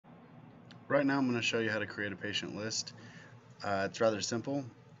Right now I'm going to show you how to create a patient list. It's rather simple.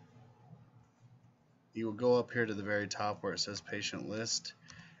 You will go up here to the very top where it says patient list,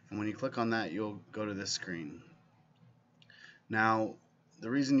 and when you click on that you'll go to this screen. Now the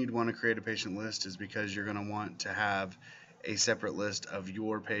reason you'd want to create a patient list is because you're going to want to have a separate list of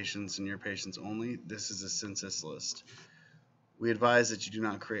your patients and your patients only. This is a census list. We advise that you do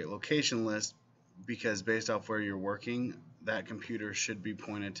not create location lists because based off where you're working, that computer should be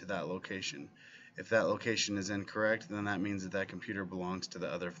pointed to that location. If that location is incorrect, then that means that that computer belongs to the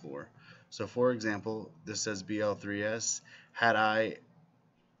other floor. So for example, this says BL3S. Had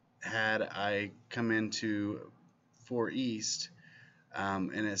I come into 4 East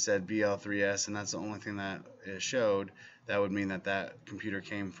and it said BL3S and that's the only thing that it showed, that would mean that that computer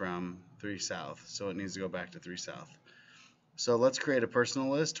came from 3 South. So it needs to go back to 3 South. So let's create a personal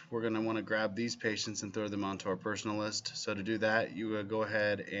list. We're going to want to grab these patients and throw them onto our personal list. So to do that, you would go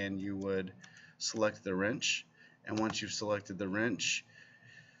ahead and you would select the wrench. And once you've selected the wrench,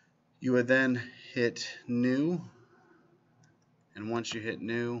 you would then hit new. And once you hit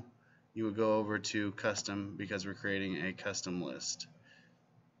new, you would go over to custom because we're creating a custom list.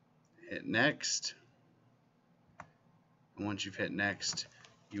 Hit next. And once you've hit next,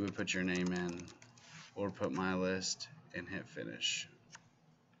 you would put your name in or put my list and hit finish.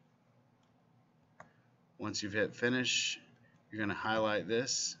 Once you've hit finish, you're going to highlight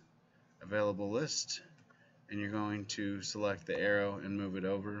this available list and you're going to select the arrow and move it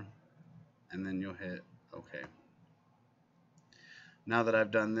over, and then you'll hit OK. Now that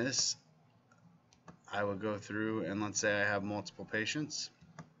I've done this, I will go through and let's say I have multiple patients.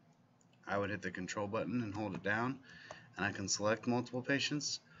 I would hit the control button and hold it down and I can select multiple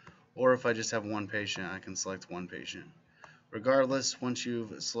patients, or if I just have one patient, I can select one patient. Regardless, once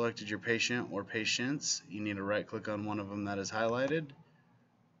you've selected your patient or patients, you need to right click on one of them that is highlighted,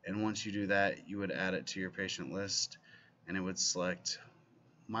 and once you do that, you would add it to your patient list and it would select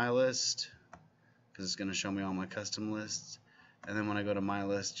my list because it's going to show me all my custom lists. And then when I go to my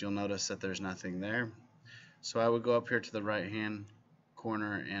list, you'll notice that there's nothing there. So I would go up here to the right hand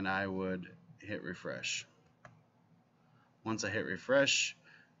corner and I would hit refresh. Once I hit refresh,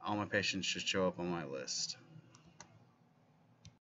 all my patients should show up on my list.